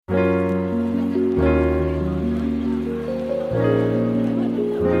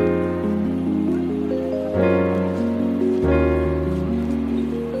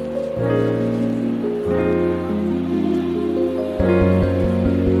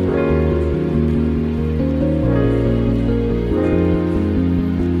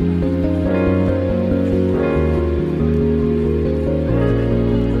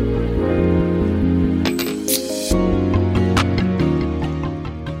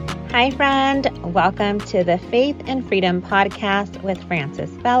Hi, friend. Welcome to the Faith and Freedom Podcast with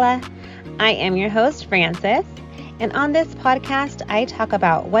Frances Bella. I am your host, Frances, and on this podcast, I talk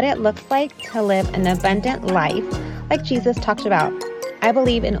about what it looks like to live an abundant life like Jesus talked about. I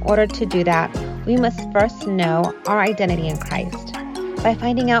believe in order to do that, we must first know our identity in Christ by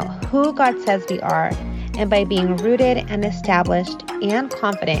finding out who God says we are and by being rooted and established and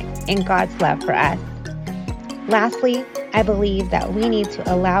confident in God's love for us. Lastly, I believe that we need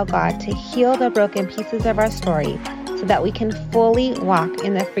to allow God to heal the broken pieces of our story so that we can fully walk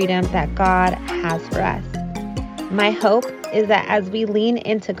in the freedom that God has for us. My hope is that as we lean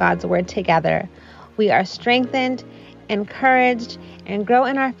into God's word together, we are strengthened, encouraged, and grow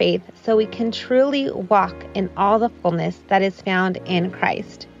in our faith so we can truly walk in all the fullness that is found in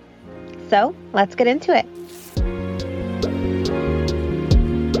Christ. So let's get into it.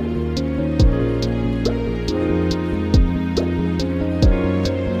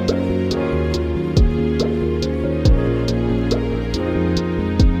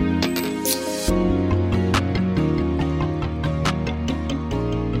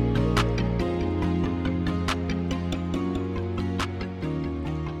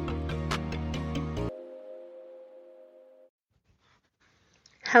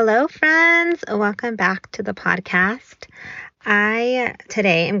 Hello, friends. Welcome back to the podcast.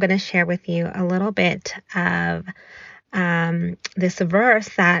 Today am going to share with you a little bit of this verse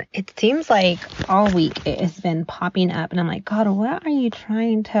that it seems like all week it has been popping up, and I'm like, God, what are you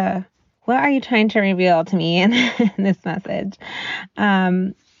trying to reveal to me in this message?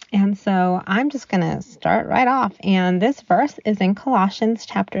 And so I'm just going to start right off. And this verse is in Colossians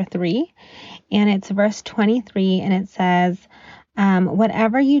chapter 3, and it's verse 23, and it says,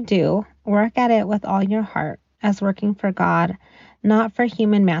 whatever you do, work at it with all your heart, as working for God, not for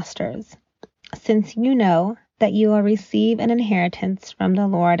human masters, since you know that you will receive an inheritance from the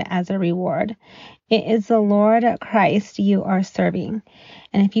Lord as a reward. It is the Lord Christ you are serving.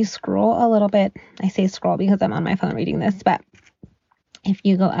 And if you scroll a little bit, I say scroll because I'm on my phone reading this, but if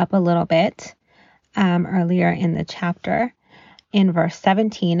you go up a little bit earlier in the chapter, in verse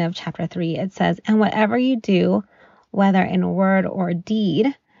 17 of chapter 3, it says, and whatever you do, whether in word or deed,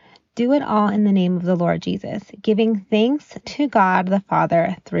 do it all in the name of the Lord Jesus, giving thanks to God the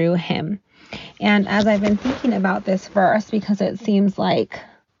Father through him. And as I've been thinking about this verse, because it seems like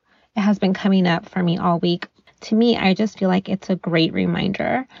it has been coming up for me all week, to me, I just feel like it's a great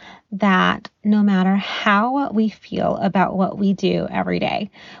reminder that no matter how we feel about what we do every day,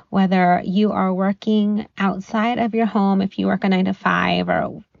 whether you are working outside of your home, if you work a 9-to-5,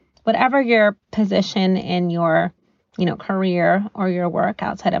 or whatever your position in your career or your work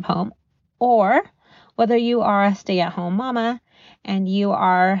outside of home, or whether you are a stay-at-home mama and you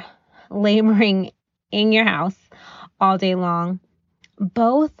are laboring in your house all day long,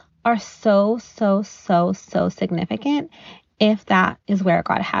 both are so significant if that is where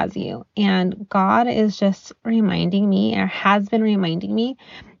God has you. And God is just reminding me, or has been reminding me,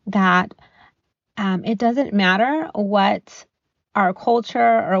 that it doesn't matter what our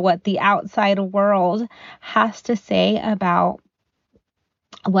culture or what the outside world has to say about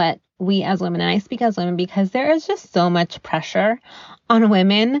what we as women, and I speak as women because there is just so much pressure on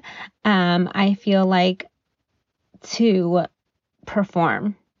women, I feel like, to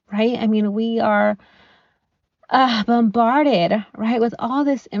perform, right? I mean, we are bombarded, right, with all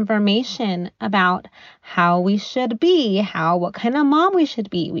this information about how we should be, what kind of mom we should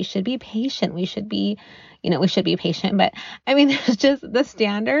be. We should be patient. We should be patient. But I mean, there's just the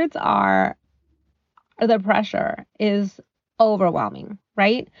standards the pressure is overwhelming,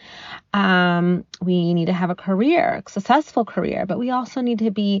 right? We need to have a successful career, but we also need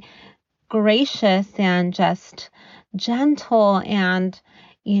to be gracious and just gentle and,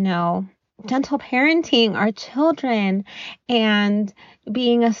 gentle parenting our children, and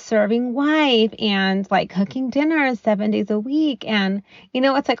being a serving wife, and like cooking dinners 7 days a week. And,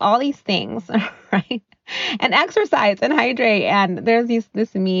 it's like all these things, right? And exercise and hydrate. And there's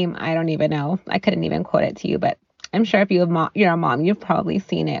this meme, I don't even know, I couldn't even quote it to you, but I'm sure if you're a mom, you've probably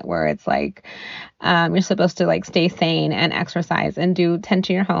seen it, where it's like, you're supposed to like stay sane and exercise and tend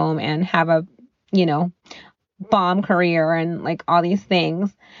to your home and have a, bomb career and like all these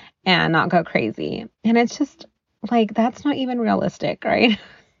things and not go crazy. And it's just like, that's not even realistic, right?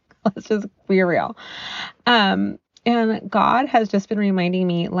 Let's just be real. And God has just been reminding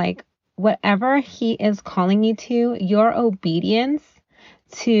me, like, whatever he is calling you to, your obedience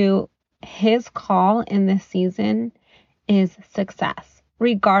to his call in this season is success,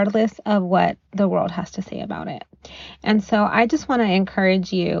 regardless of what the world has to say about it. And so I just want to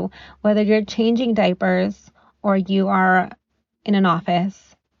encourage you, whether you're changing diapers or you are in an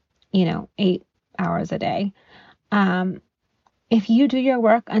office 8 hours a day. If you do your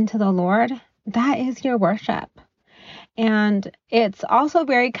work unto the Lord, that is your worship. And it's also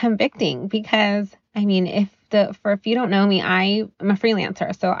very convicting because, if you don't know me, I'm a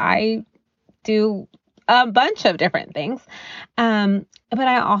freelancer. So I do a bunch of different things. But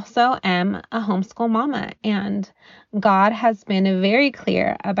I also am a homeschool mama, and God has been very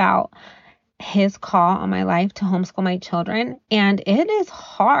clear about his call on my life to homeschool my children. And it is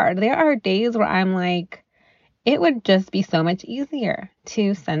hard. There are days where I'm like, it would just be so much easier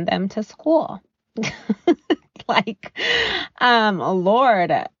to send them to school. Lord,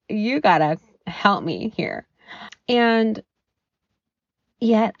 you gotta help me here. And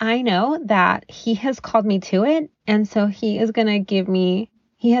yet I know that he has called me to it. And so he has given me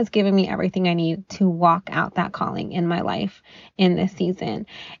everything I need to walk out that calling in my life in this season.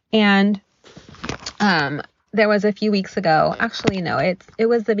 And there was a few weeks ago, actually, no, it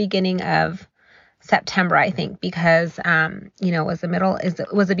was the beginning of September, I think, because, it was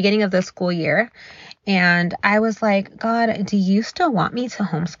the beginning of the school year. And I was like, God, do you still want me to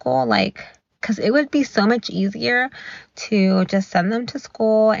homeschool? Because it would be so much easier to just send them to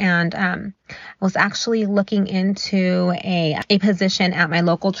school. And I was actually looking into a position at my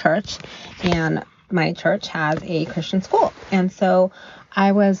local church, and my church has a Christian school. And so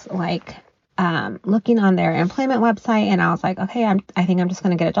I was looking on their employment website, and I was like, okay, I think I'm just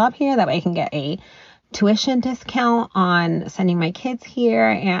going to get a job here. That way I can get a tuition discount on sending my kids here,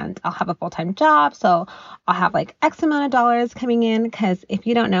 and I'll have a full-time job. So I'll have X amount of dollars coming in, because if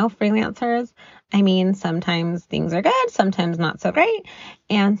you don't know, freelancers, sometimes things are good, sometimes not so great.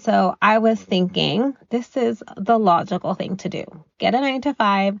 And so I was thinking, this is the logical thing to do. Get a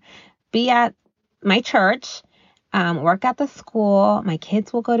 9-to-5, be at my church, work at the school. My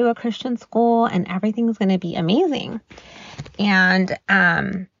kids will go to a Christian school, and everything's going to be amazing. And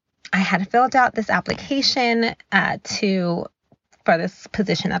I had filled out this application for this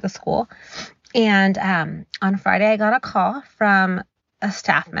position at the school. And on Friday, I got a call from a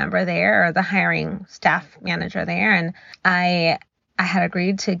staff member there, or the hiring staff manager there. And I had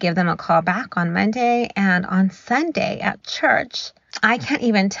agreed to give them a call back on Monday. And on Sunday at church, I can't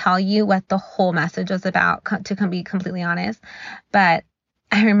even tell you what the whole message was about, to be completely honest. But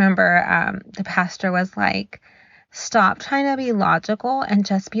I remember the pastor was like, stop trying to be logical and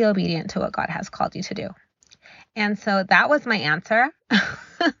just be obedient to what God has called you to do. And so that was my answer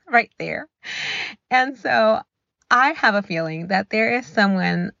right there. And so I have a feeling that there is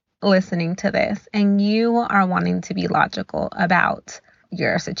someone listening to this, and you are wanting to be logical about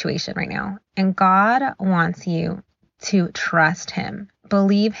your situation right now. And God wants you to trust him,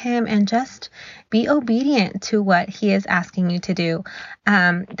 believe him, and just be obedient to what he is asking you to do.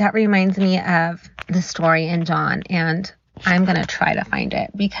 That reminds me of the story in John, and I'm going to try to find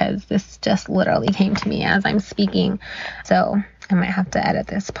it because this just literally came to me as I'm speaking. So I might have to edit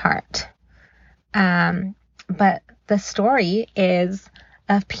this part. But the story is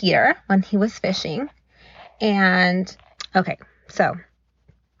of Peter when he was fishing. And okay, so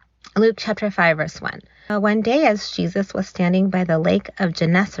Luke chapter 5, verse 1. One day as Jesus was standing by the lake of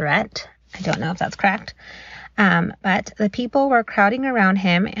Gennesaret, I don't know if that's correct, but the people were crowding around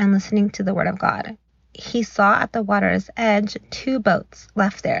him and listening to the word of God. He saw at the water's edge 2 boats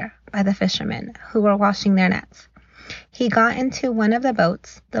left there by the fishermen who were washing their nets. He got into one of the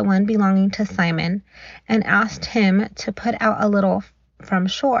boats, the one belonging to Simon, and asked him to put out a little from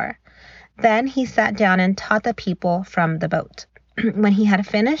shore. Then he sat down and taught the people from the boat. When he had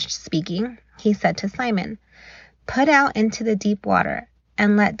finished speaking, he said to Simon, "Put out into the deep water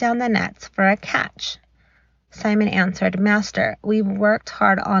and let down the nets for a catch." Simon answered, "Master, we've worked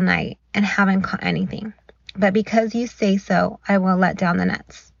hard all night and haven't caught anything. But because you say so, I will let down the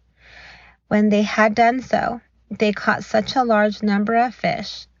nets." When they had done so, they caught such a large number of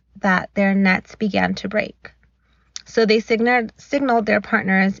fish that their nets began to break. So they signaled their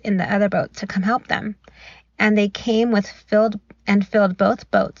partners in the other boat to come help them. And they came filled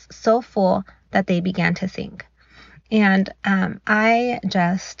both boats so full that they began to sink. And I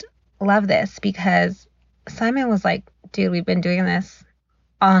just love this because Simon was like, dude, we've been doing this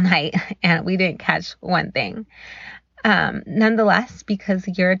all night and we didn't catch one thing. Nonetheless, because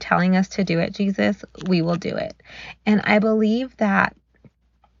you're telling us to do it, Jesus, we will do it. And I believe that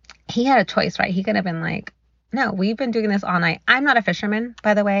he had a choice, right? He could have been like, no, we've been doing this all night. I'm not a fisherman,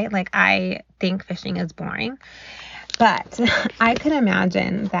 by the way. I think fishing is boring. But I could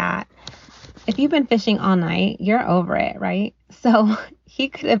imagine that if you've been fishing all night, you're over it, right? So he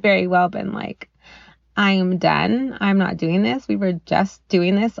could have very well been like, I'm done. I'm not doing this. We were just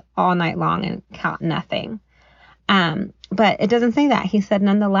doing this all night long and caught nothing. But it doesn't say that. He said,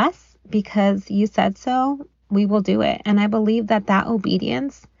 nonetheless, because you said so, we will do it. And I believe that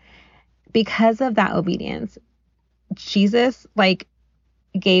obedience, because of that obedience, Jesus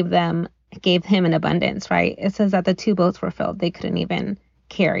gave him an abundance, right? It says that the 2 boats were filled. They couldn't even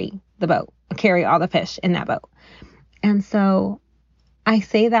carry all the fish in that boat. And so I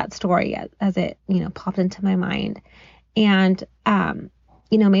say that story as it, popped into my mind. And,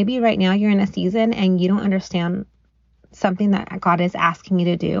 maybe right now you're in a season and you don't understand something that God is asking you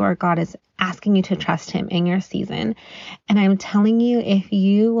to do, or God is asking you to trust him in your season. And I'm telling you, if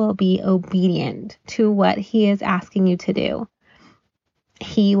you will be obedient to what he is asking you to do,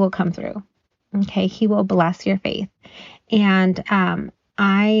 he will come through. Okay. He will bless your faith. And,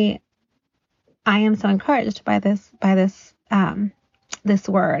 I am so encouraged by this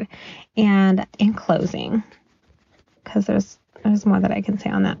word. And in closing, because there's more that I can say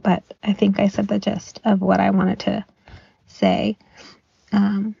on that, but I think I said the gist of what I wanted to say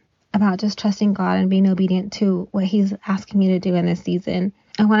about just trusting God and being obedient to what he's asking you to do in this season.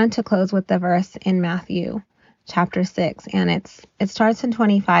 I wanted to close with the verse in Matthew chapter 6, and it starts in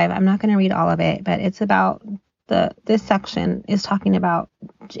 25. I'm not going to read all of it, but it's about this section is talking about,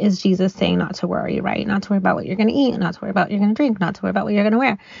 is Jesus saying not to worry, right? Not to worry about what you're going to eat, not to worry about what you're going to drink, not to worry about what you're going to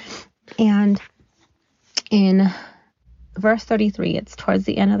wear. And in verse 33, it's towards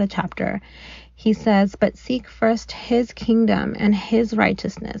the end of the chapter, he says, but seek first his kingdom and his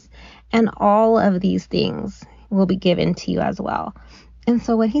righteousness, and all of these things will be given to you as well. And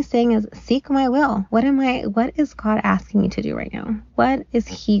so what he's saying is, seek my will. What is God asking you to do right now? What is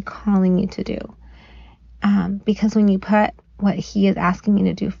he calling you to do? Because when you put what he is asking you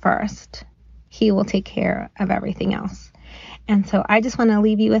to do first, he will take care of everything else. And so I just want to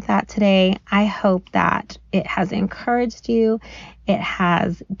leave you with that today. I hope that it has encouraged you. It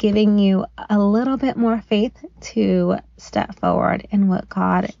has given you a little bit more faith to step forward in what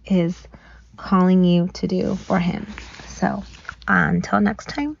God is calling you to do for him. So until next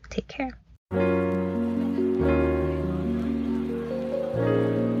time, take care.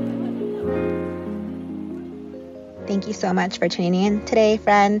 Thank you so much for tuning in today,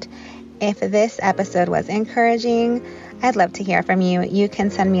 friend. If this episode was encouraging, I'd love to hear from you. You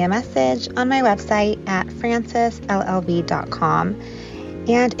can send me a message on my website at francisllv.com.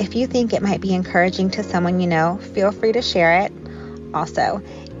 And if you think it might be encouraging to someone you know, feel free to share it. Also,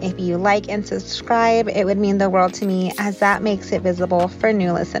 if you like and subscribe, it would mean the world to me, as that makes it visible for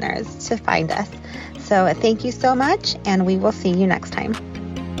new listeners to find us. So thank you so much, and we will see you next time.